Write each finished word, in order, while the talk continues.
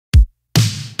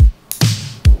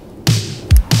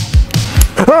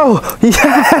Oh,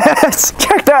 yes!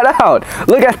 Check that out!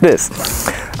 Look at this!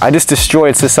 I just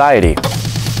destroyed society.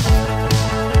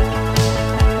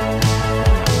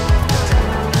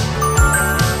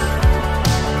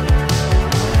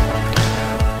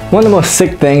 One of the most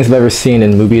sick things I've ever seen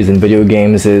in movies and video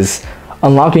games is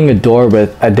unlocking a door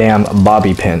with a damn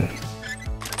bobby pin.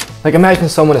 Like, imagine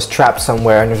someone is trapped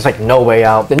somewhere and there's like no way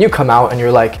out. Then you come out and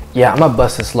you're like, yeah, I'm gonna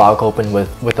bust this lock open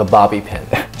with a bobby pin.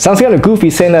 Sounds kind of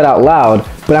goofy saying that out loud,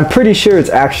 but I'm pretty sure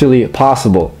it's actually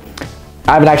possible.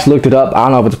 I haven't actually looked it up, I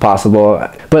don't know if it's possible,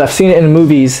 but I've seen it in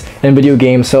movies and video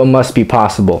games, so it must be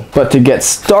possible. But to get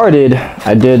started,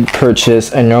 I did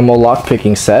purchase a normal lock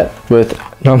picking set with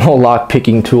normal lock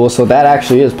picking tools, so that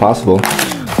actually is possible.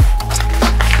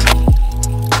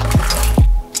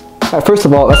 Alright, first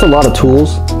of all, that's a lot of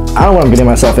tools. I don't know what I'm getting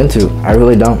myself into. I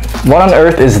really don't. What on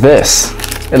earth is this?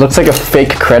 It looks like a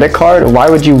fake credit card. Why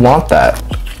would you want that?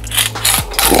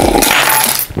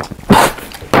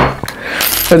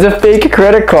 It's a fake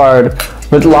credit card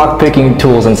with lock picking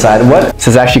tools inside. What? This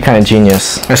is actually kind of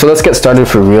genius. Okay, so let's get started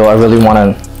for real. I really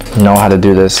want to know how to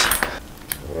do this.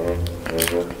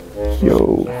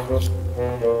 Yo.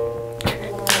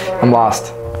 I'm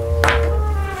lost.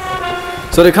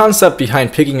 So the concept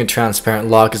behind picking a transparent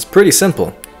lock is pretty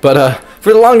simple. But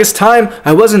for the longest time,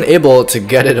 I wasn't able to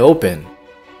get it open.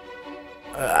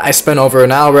 I spent over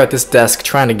an hour at this desk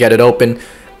trying to get it open,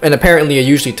 and apparently it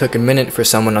usually took a minute for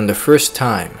someone on the first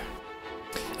time.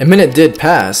 A minute did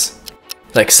pass.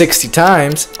 Like 60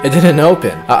 times, it didn't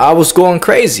open. I was going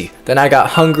crazy. Then I got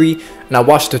hungry, and I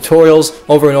watched tutorials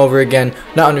over and over again,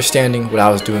 not understanding what I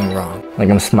was doing wrong.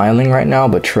 Like, I'm smiling right now,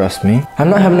 but trust me,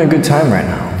 I'm not having a good time right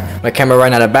now. My camera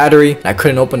ran out of battery, and I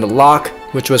couldn't open the lock,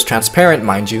 which was transparent,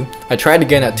 mind you. I tried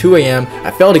again at 2 AM,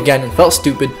 I failed again and felt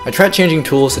stupid. I tried changing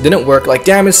tools, it didn't work. Like,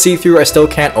 damn, it's see-through, I still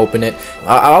can't open it.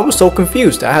 I was so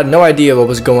confused, I had no idea what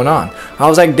was going on. I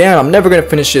was like, damn, I'm never gonna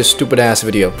finish this stupid ass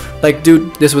video. Like,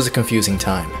 dude, this was a confusing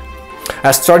time.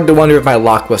 I started to wonder if my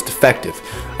lock was defective.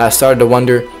 I started to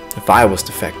wonder if I was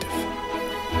defective.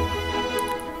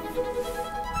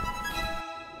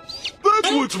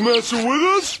 That's what's messing with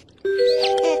us!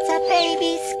 It's a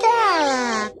baby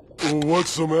scallop. Well,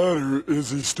 what's the matter?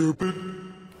 Is he stupid?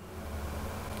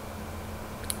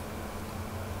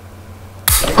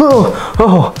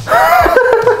 Oh!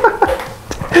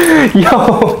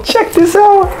 Yo, check this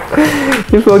out!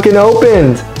 It fucking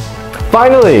opened!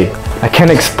 Finally! I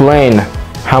can't explain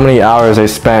how many hours I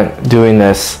spent doing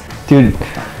this. Dude,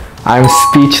 I'm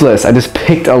speechless. I just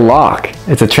picked a lock.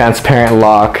 It's a transparent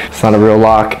lock. It's not a real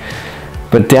lock.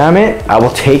 But damn it, I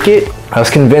will take it. I was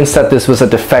convinced that this was a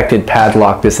defected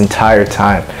padlock this entire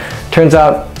time. Turns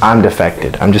out, I'm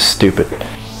defected. I'm just stupid.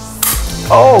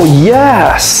 Oh,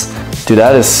 yes! Dude,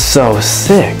 that is so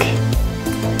sick.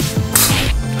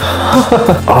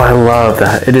 Oh, I love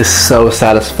that. It is so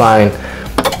satisfying.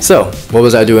 So, what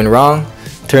was I doing wrong?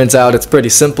 Turns out it's pretty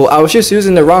simple. I was just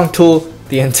using the wrong tool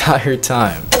the entire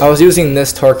time. I was using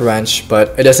this torque wrench,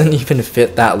 but it doesn't even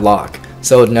fit that lock,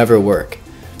 so it would never work.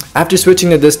 After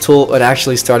switching to this tool, it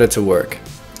actually started to work.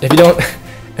 If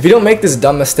you don't make this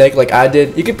dumb mistake like I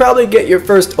did, you could probably get your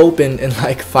first open in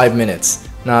like 5 minutes,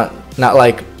 not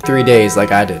like 3 days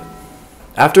like I did.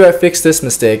 After I fixed this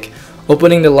mistake,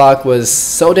 opening the lock was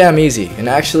so damn easy and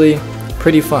actually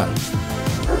pretty fun.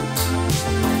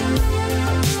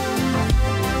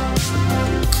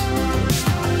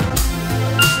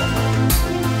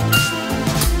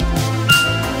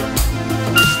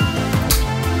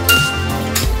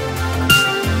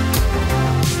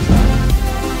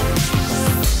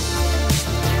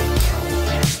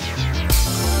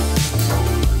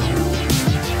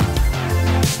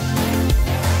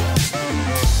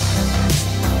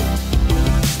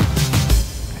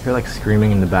 I hear like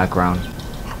screaming in the background.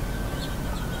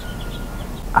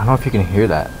 I don't know if you can hear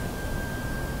that.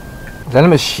 Is that a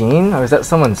machine or is that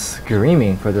someone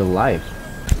screaming for their life?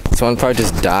 Someone probably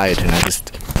just died and I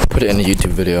just put it in a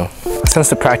YouTube video. Since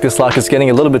the practice lock is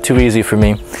getting a little bit too easy for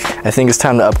me, I think it's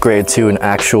time to upgrade to an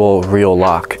actual real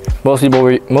lock. Most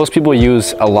people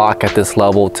use a lock at this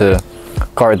level to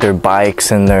guard their bikes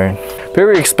and their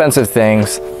very expensive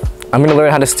things. I'm gonna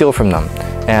learn how to steal from them.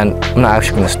 And I'm not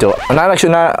actually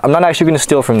gonna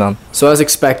steal from them. So as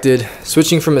expected,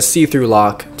 switching from a see-through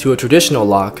lock to a traditional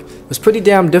lock was pretty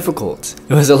damn difficult.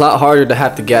 It was a lot harder to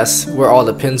have to guess where all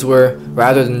the pins were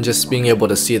rather than just being able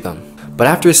to see them. But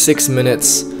after 6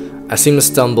 minutes, I seemed to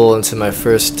stumble into my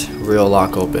first real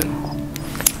lock open.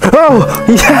 Oh,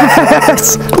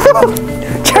 yes!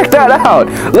 Check that out!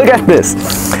 Look at this!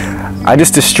 I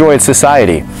just destroyed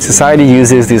society. Society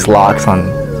uses these locks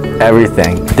on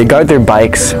everything. They guard their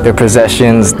bikes, their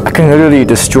possessions. I can literally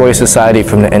destroy society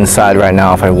from the inside right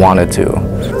now if I wanted to.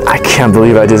 I can't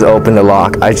believe I just opened the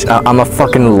lock. I'm a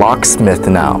fucking locksmith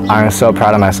now. I'm so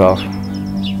proud of myself.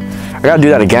 I gotta do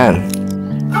that again.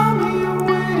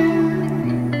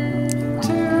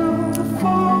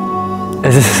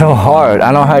 This is so hard.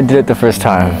 I don't know how I did it the first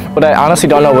time. But I honestly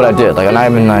don't know what I did. Like, I'm not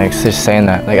even like just saying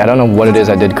that. Like, I don't know what it is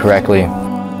I did correctly.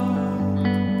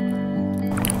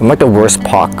 I'm like the worst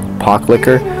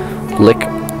picklicker.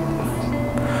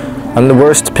 I'm the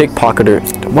worst pickpocketer.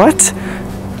 What?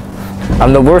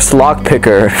 I'm the worst lock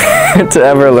picker to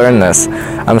ever learn this.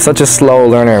 I'm such a slow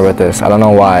learner with this. I don't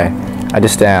know why. I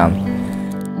just am.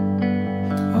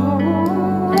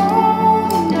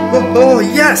 Oh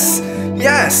yes!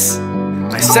 Yes!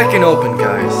 My second open,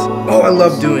 guys. Oh, I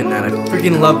love doing that. I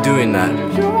freaking love doing that.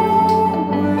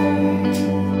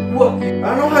 What? I don't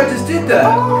know how I just did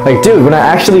that. Like, dude, when I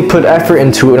actually put effort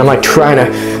into it, I'm like trying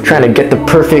to get the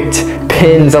perfect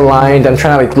pins aligned. I'm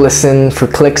trying to like listen for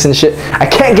clicks and shit. I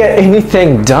can't get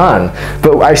anything done.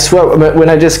 But I swear, when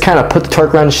I just kind of put the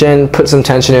torque wrench in, put some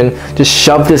tension in, just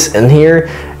shove this in here,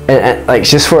 and like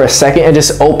just for a second, it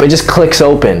just clicks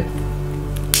open.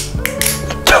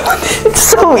 It's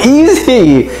so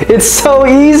easy! It's so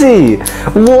easy!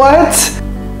 What?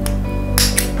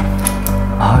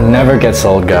 Oh, never gets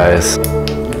old, guys.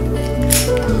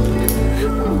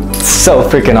 It's so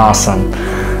freaking awesome.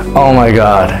 Oh my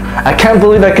god. I can't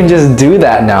believe I can just do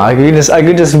that now. I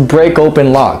could just break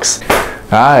open locks.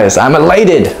 Guys, I'm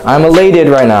elated. I'm elated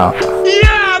right now.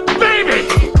 Yeah, baby!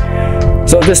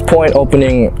 So at this point,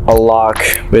 opening a lock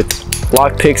with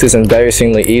lock picks is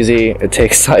embarrassingly easy. It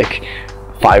takes like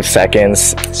 5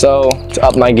 seconds. So to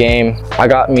up my game, I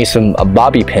got me some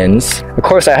bobby pins. Of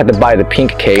course, I had to buy the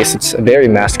pink case. It's a very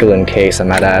masculine case, I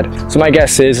might add. So my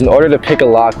guess is, in order to pick a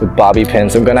lock with bobby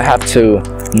pins, I'm gonna have to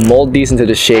mold these into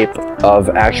the shape of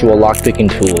actual lock picking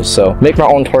tools. So make my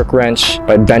own torque wrench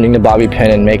by bending the bobby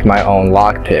pin and make my own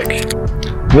lock pick.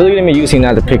 Really gonna be using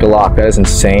that to pick a lock? That is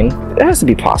insane. It has to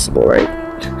be possible, right?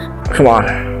 Come on.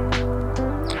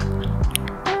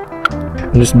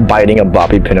 I'm just biting a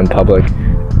bobby pin in public.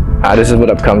 This is what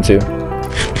I've come to.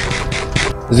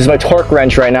 This is my torque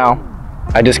wrench right now.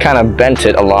 I just kind of bent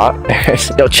it a lot.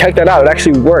 Yo, check that out. It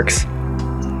actually works.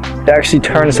 It actually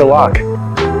turns the lock.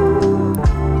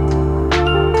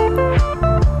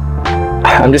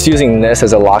 I'm just using this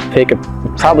as a lock pick. It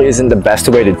probably isn't the best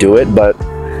way to do it, but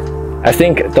I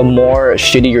think the more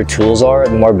shitty your tools are,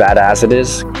 the more badass it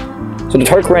is. So the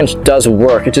torque wrench does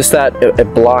work. It's just that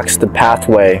it blocks the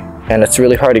pathway, and it's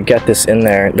really hard to get this in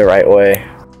there the right way.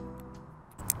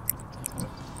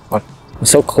 I'm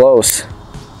so close.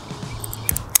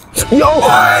 Yo,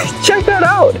 check that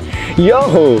out.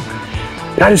 Yo,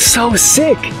 that is so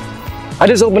sick. I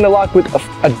just opened a lock with a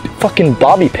fucking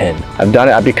bobby pin. I've done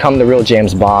it. I've become the real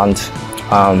James Bond.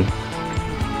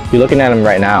 You're looking at him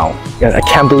right now. I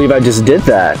can't believe I just did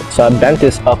that. So I bent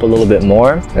this up a little bit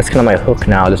more. That's kind of my hook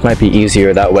now. This might be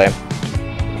easier that way.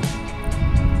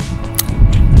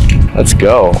 Let's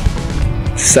go.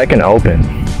 Second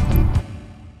open.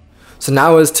 So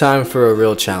now it's time for a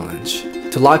real challenge.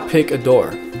 To lockpick a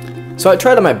door. So I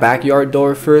tried on my backyard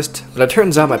door first, but it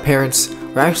turns out my parents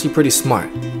were actually pretty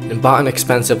smart and bought an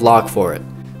expensive lock for it.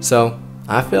 So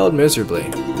I failed miserably.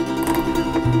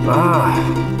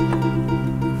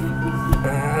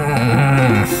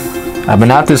 I've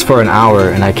been at this for an hour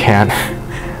and I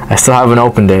still haven't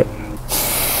opened it.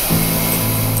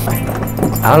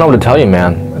 I don't know what to tell you,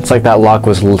 man. It's like that lock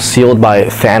was sealed by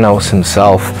Thanos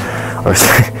himself. Or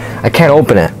I can't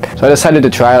open it. So I decided to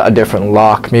try a different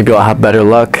lock. Maybe I'll have better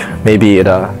luck. Maybe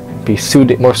it'll be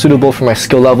more suitable for my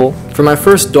skill level. For my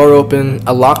first door open,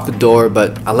 I locked the door,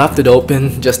 but I left it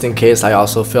open just in case I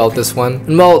also failed this one.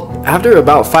 And well, after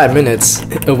about 5 minutes,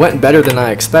 it went better than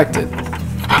I expected.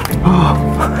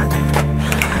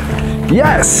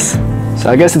 Yes! So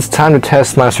I guess it's time to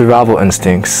test my survival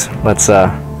instincts. Let's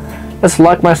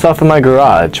lock myself in my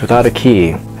garage without a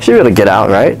key. I should be able to get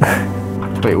out, right?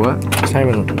 Wait, what? It's not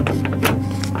even...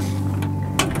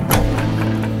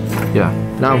 Yeah,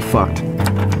 now I'm fucked.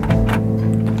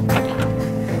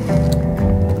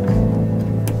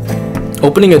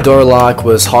 Opening a door lock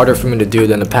was harder for me to do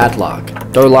than a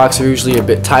padlock. Door locks are usually a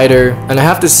bit tighter, and I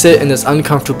have to sit in this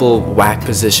uncomfortable whack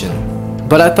position.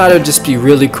 But I thought it would just be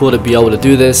really cool to be able to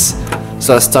do this,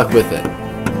 so I stuck with it.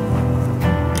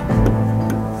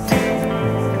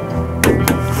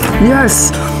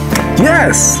 Yes!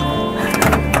 Yes!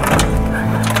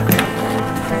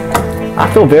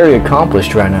 I feel very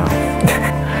accomplished right now.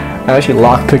 I actually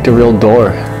lockpicked a real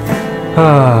door.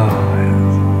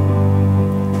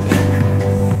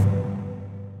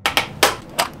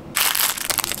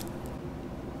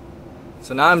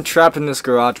 So now I'm trapped in this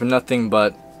garage with nothing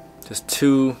but just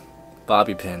 2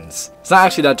 bobby pins. It's not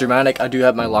actually that dramatic. I do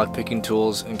have my lockpicking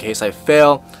tools in case I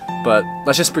fail, but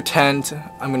let's just pretend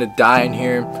I'm gonna die in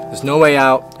here. There's no way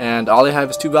out, and all I have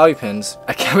is 2 bobby pins.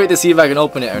 I can't wait to see if I can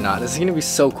open it or not. This is gonna be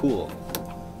so cool.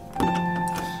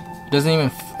 It doesn't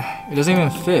even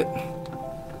fit.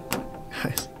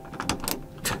 Guys.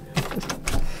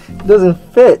 It doesn't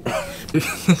fit.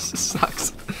 This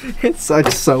sucks. It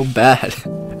sucks so bad.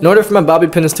 In order for my bobby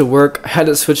pins to work, I had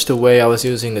to switch the way I was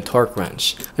using the torque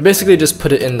wrench. I basically just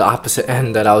put it in the opposite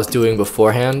end that I was doing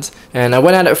beforehand, and I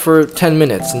went at it for 10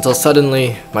 minutes until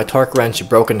suddenly my torque wrench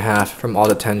broke in half from all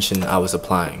the tension I was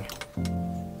applying.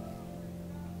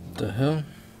 What the hell?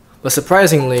 But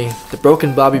surprisingly, the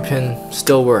broken bobby pin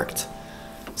still worked,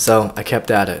 so I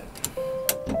kept at it.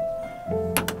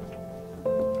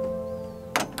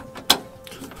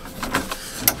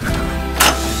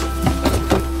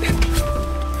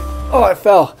 Oh, I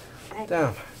fell.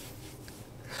 Damn.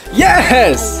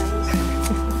 Yes!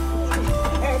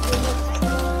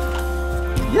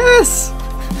 Yes!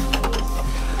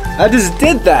 I just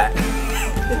did that.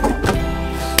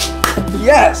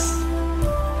 Yes!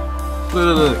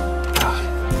 Look.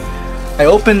 I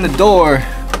opened the door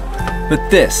with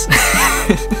this.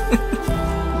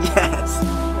 Yes!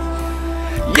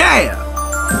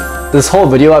 Yeah! This whole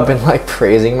video I've been like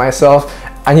praising myself.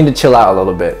 I need to chill out a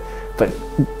little bit. But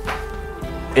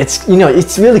it's, you know,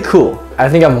 it's really cool. I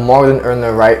think I've more than earned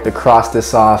the right to cross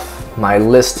this off my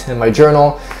list in my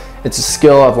journal. It's a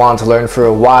skill I've wanted to learn for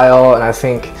a while, and I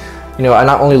think, you know, I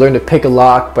not only learned to pick a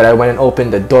lock, but I went and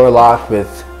opened a door lock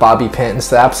with bobby pins,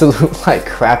 the absolute like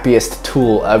crappiest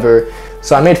tool ever.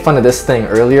 So I made fun of this thing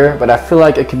earlier, but I feel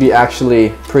like it could be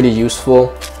actually pretty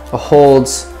useful. It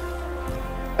holds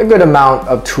a good amount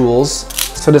of tools.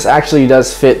 So this actually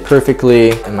does fit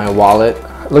perfectly in my wallet.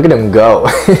 Look at him go.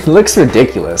 It looks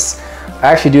ridiculous.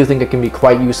 I actually do think it can be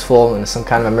quite useful in some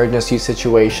kind of emergency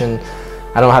situation.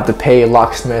 I don't have to pay a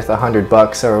locksmith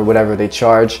 $100 or whatever they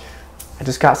charge. I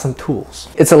just got some tools.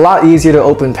 It's a lot easier to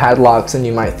open padlocks than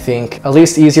you might think, at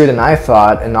least easier than I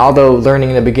thought, and although learning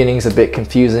in the beginning is a bit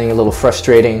confusing, a little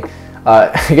frustrating,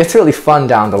 it gets really fun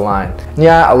down the line.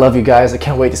 Yeah, I love you guys. I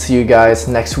can't wait to see you guys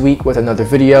next week with another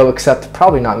video, except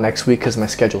probably not next week because my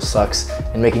schedule sucks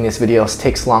and making these videos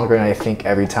takes longer than I think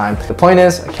every time. The point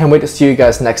is, I can't wait to see you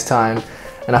guys next time,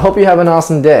 and I hope you have an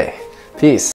awesome day. Peace.